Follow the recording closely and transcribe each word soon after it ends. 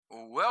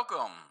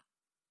Welcome.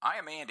 I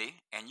am Andy,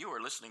 and you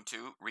are listening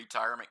to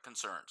Retirement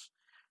Concerns.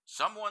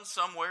 Someone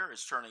somewhere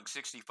is turning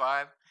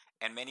 65,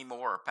 and many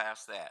more are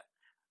past that.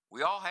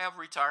 We all have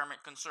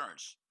retirement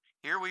concerns.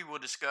 Here we will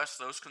discuss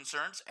those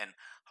concerns and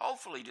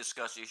hopefully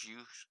discuss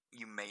issues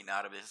you may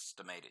not have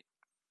estimated.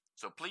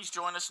 So please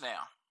join us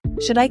now.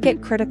 Should I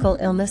get critical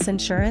illness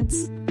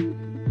insurance?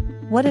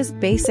 What is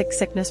basic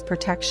sickness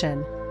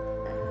protection?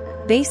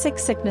 Basic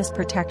sickness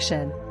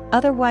protection,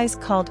 otherwise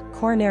called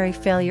coronary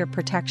failure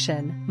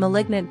protection,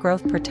 malignant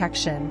growth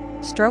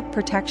protection, stroke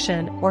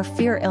protection, or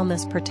fear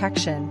illness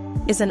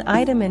protection, is an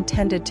item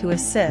intended to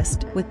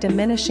assist with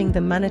diminishing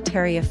the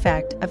monetary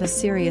effect of a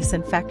serious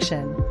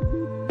infection.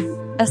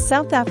 A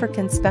South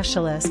African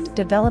specialist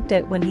developed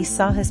it when he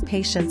saw his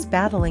patients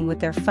battling with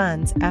their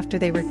funds after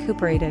they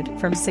recuperated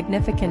from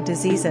significant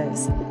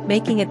diseases,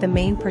 making it the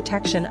main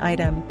protection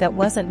item that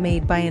wasn't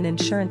made by an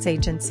insurance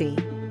agency.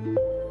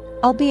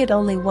 Albeit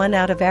only 1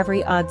 out of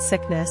every odd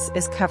sickness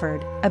is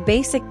covered, a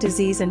basic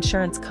disease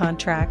insurance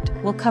contract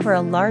will cover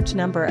a large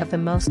number of the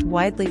most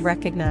widely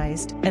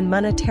recognized and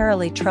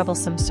monetarily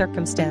troublesome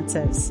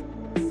circumstances.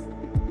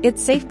 It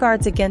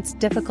safeguards against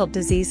difficult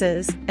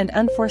diseases and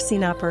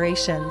unforeseen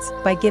operations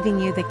by giving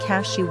you the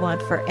cash you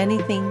want for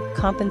anything,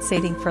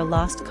 compensating for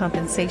lost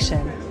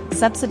compensation,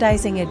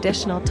 subsidizing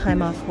additional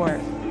time off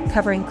work,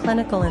 covering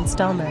clinical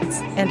installments,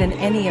 and in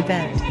any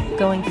event,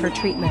 going for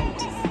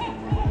treatment.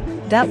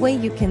 That way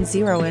you can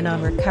zero in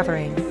on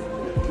recovering.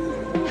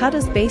 How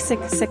does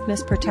basic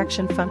sickness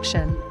protection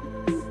function?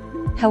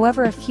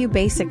 However a few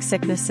basic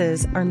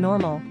sicknesses are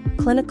normal,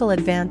 clinical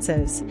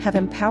advances have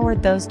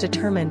empowered those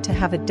determined to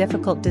have a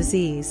difficult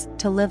disease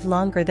to live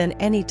longer than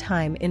any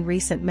time in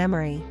recent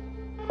memory.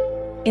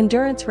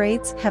 Endurance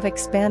rates have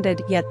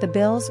expanded, yet the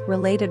bills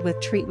related with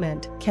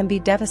treatment can be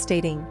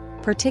devastating,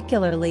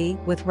 particularly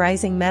with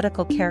rising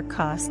medical care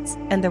costs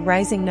and the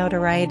rising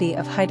notoriety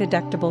of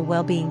high-deductible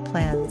well-being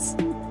plans.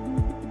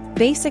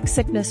 Basic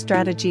sickness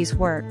strategies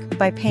work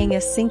by paying a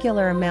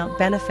singular amount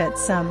benefit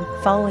sum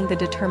following the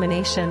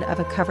determination of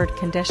a covered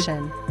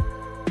condition.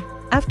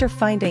 After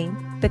finding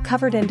the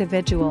covered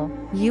individual,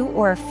 you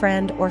or a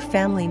friend or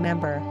family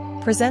member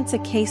presents a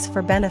case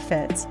for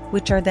benefits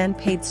which are then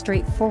paid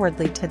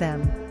straightforwardly to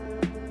them.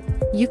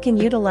 You can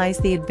utilize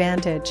the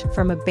advantage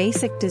from a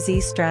basic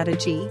disease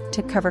strategy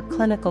to cover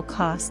clinical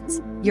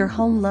costs, your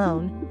home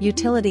loan,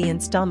 utility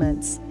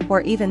installments, or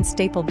even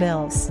staple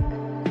bills.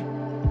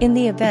 In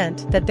the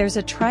event that there's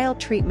a trial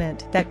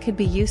treatment that could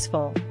be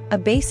useful, a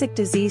basic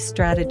disease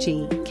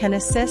strategy can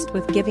assist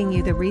with giving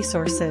you the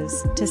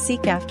resources to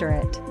seek after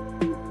it.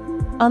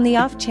 On the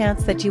off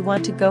chance that you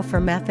want to go for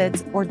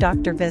methods or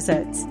doctor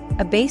visits,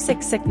 a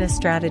basic sickness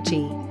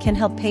strategy can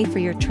help pay for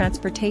your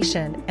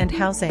transportation and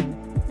housing.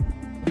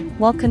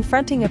 While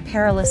confronting a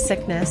perilous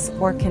sickness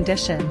or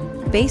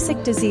condition,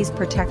 basic disease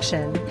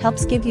protection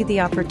helps give you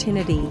the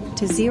opportunity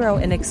to zero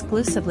in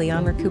exclusively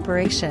on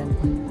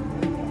recuperation.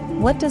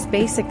 What does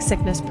basic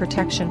sickness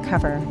protection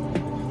cover?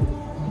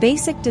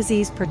 Basic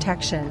disease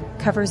protection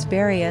covers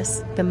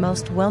the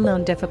most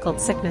well-known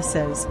difficult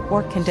sicknesses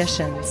or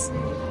conditions.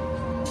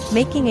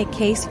 Making a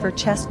case for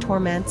chest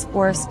torments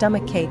or a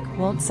stomachache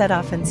won't set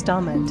off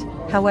installment.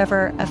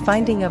 However, a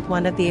finding of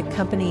one of the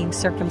accompanying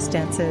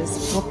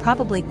circumstances will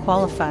probably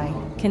qualify,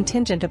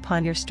 contingent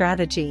upon your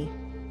strategy.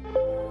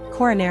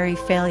 Coronary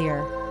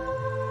failure.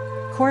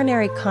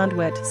 Coronary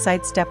conduit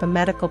sidestep a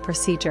medical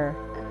procedure.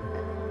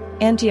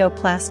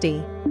 Angioplasty.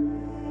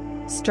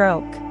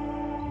 Stroke.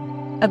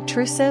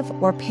 Obtrusive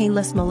or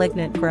painless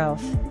malignant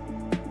growth.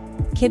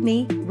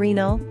 Kidney,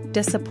 renal,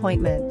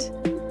 disappointment.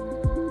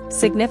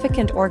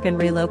 Significant organ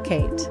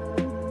relocate.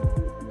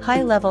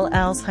 High-level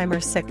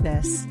Alzheimer's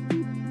sickness.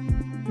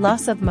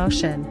 Loss of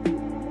motion.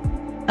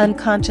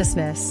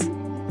 Unconsciousness.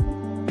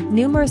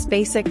 Numerous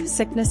basic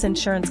sickness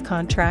insurance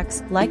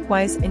contracts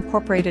likewise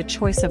incorporate a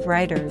choice of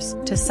riders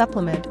to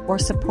supplement or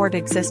support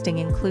existing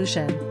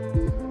inclusion.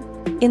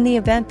 In the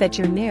event that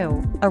you're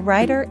new, a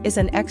rider is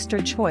an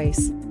extra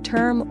choice,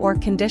 term or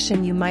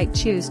condition you might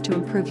choose to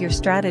improve your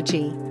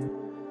strategy.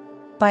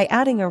 By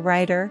adding a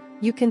rider,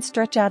 you can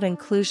stretch out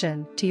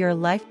inclusion to your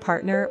life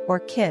partner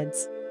or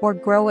kids, or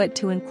grow it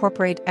to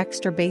incorporate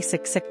extra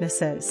basic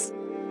sicknesses.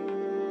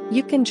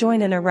 You can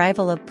join an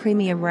arrival of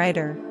premium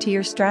rider to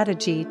your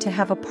strategy to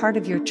have a part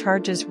of your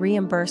charges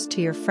reimbursed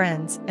to your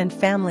friends and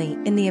family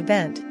in the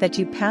event that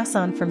you pass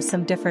on from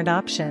some different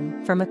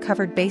option from a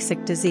covered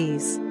basic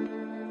disease.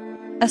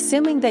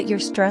 Assuming that you're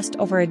stressed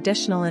over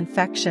additional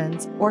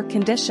infections or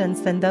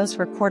conditions than those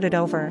recorded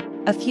over,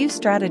 a few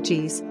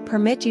strategies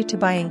permit you to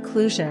buy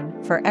inclusion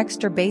for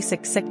extra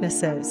basic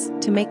sicknesses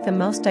to make the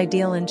most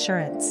ideal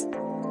insurance.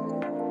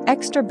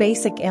 Extra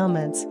basic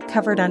ailments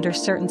covered under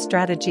certain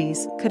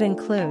strategies could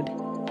include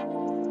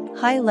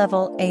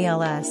high-level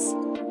ALS,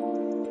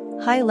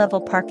 high-level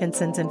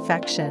Parkinson's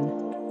infection,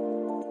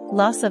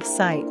 loss of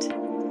sight,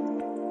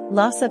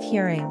 loss of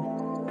hearing,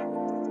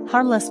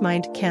 harmless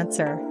mind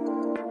cancer.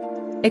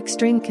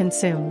 Extreme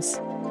consumes.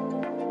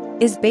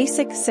 Is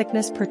basic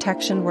sickness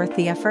protection worth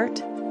the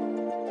effort?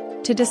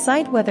 To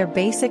decide whether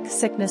basic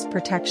sickness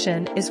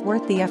protection is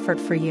worth the effort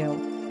for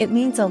you, It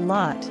means a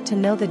lot to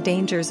know the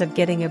dangers of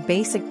getting a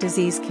basic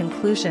disease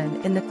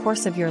conclusion in the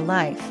course of your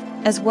life,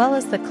 as well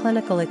as the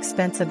clinical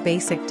expense of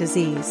basic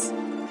disease.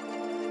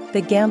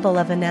 The gamble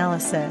of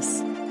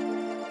analysis.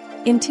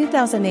 In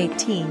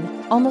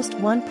 2018, almost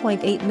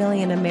 1.8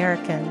 million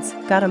Americans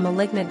got a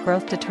malignant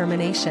growth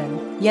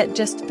determination, yet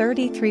just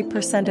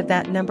 33% of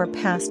that number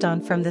passed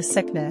on from the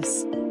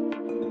sickness.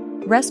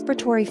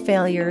 Respiratory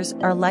failures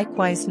are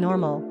likewise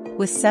normal,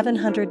 with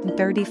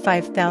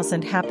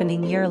 735,000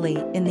 happening yearly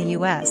in the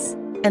US,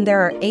 and there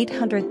are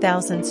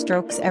 800,000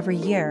 strokes every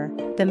year,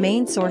 the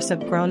main source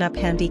of grown-up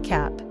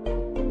handicap.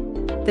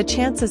 The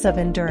chances of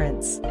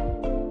endurance.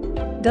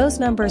 Those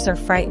numbers are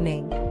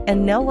frightening,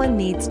 and no one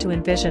needs to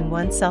envision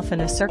oneself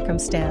in a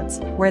circumstance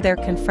where they're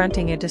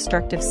confronting a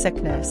destructive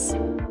sickness.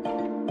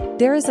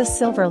 There is a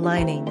silver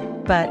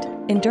lining, but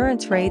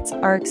endurance rates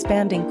are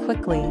expanding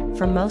quickly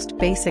for most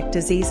basic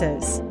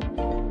diseases.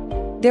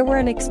 There were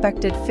an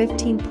expected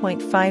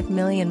 15.5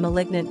 million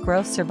malignant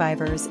growth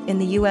survivors in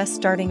the US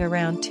starting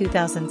around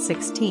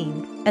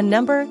 2016, a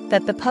number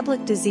that the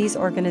Public Disease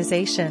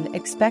Organization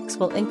expects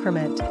will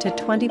increment to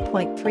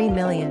 20.3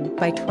 million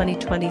by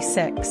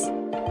 2026.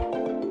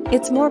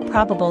 It's more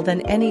probable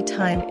than any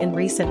time in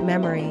recent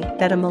memory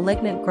that a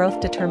malignant growth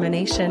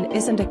determination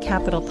isn't a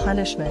capital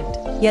punishment,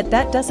 yet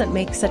that doesn't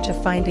make such a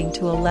finding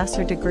to a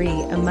lesser degree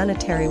a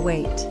monetary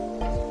weight.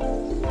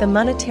 The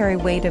monetary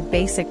weight of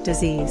basic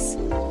disease.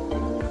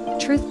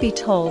 Truth be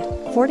told,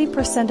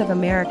 40% of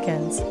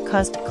Americans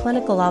caused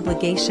clinical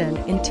obligation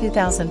in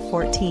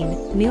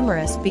 2014,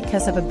 numerous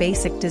because of a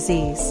basic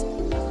disease.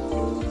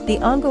 The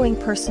ongoing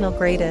personal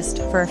greatest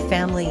for a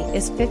family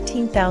is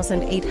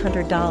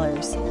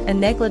 $15,800, a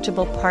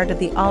negligible part of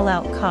the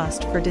all-out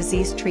cost for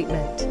disease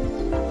treatment.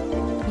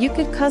 You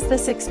could cause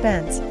this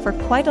expense for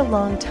quite a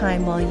long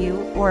time while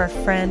you or a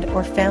friend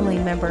or family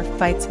member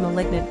fights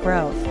malignant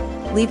growth,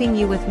 leaving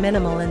you with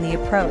minimal in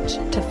the approach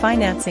to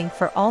financing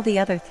for all the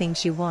other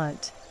things you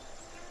want.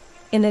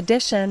 In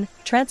addition,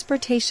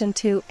 transportation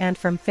to and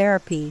from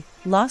therapy,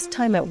 lost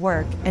time at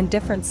work, and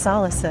different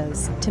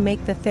solaces to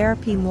make the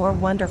therapy more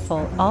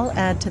wonderful all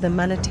add to the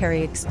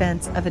monetary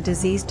expense of a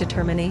disease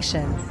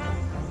determination.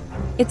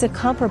 It's a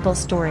comparable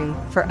story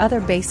for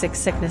other basic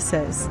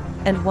sicknesses,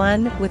 and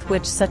one with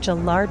which such a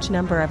large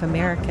number of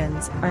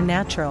Americans are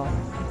natural.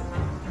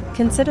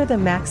 Consider the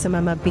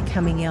maximum of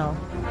becoming ill.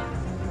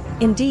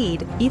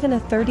 Indeed, even a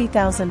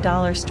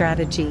 $30,000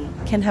 strategy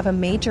can have a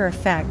major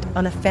effect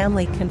on a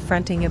family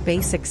confronting a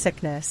basic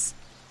sickness.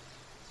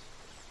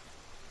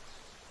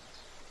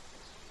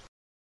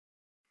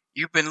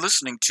 You've been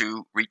listening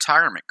to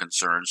Retirement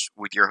Concerns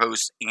with your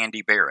host,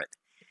 Andy Barrett.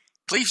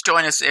 Please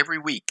join us every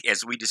week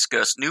as we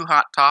discuss new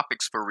hot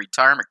topics for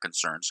retirement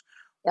concerns,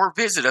 or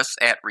visit us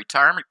at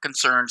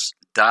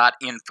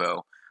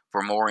retirementconcerns.info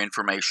for more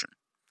information.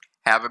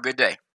 Have a good day.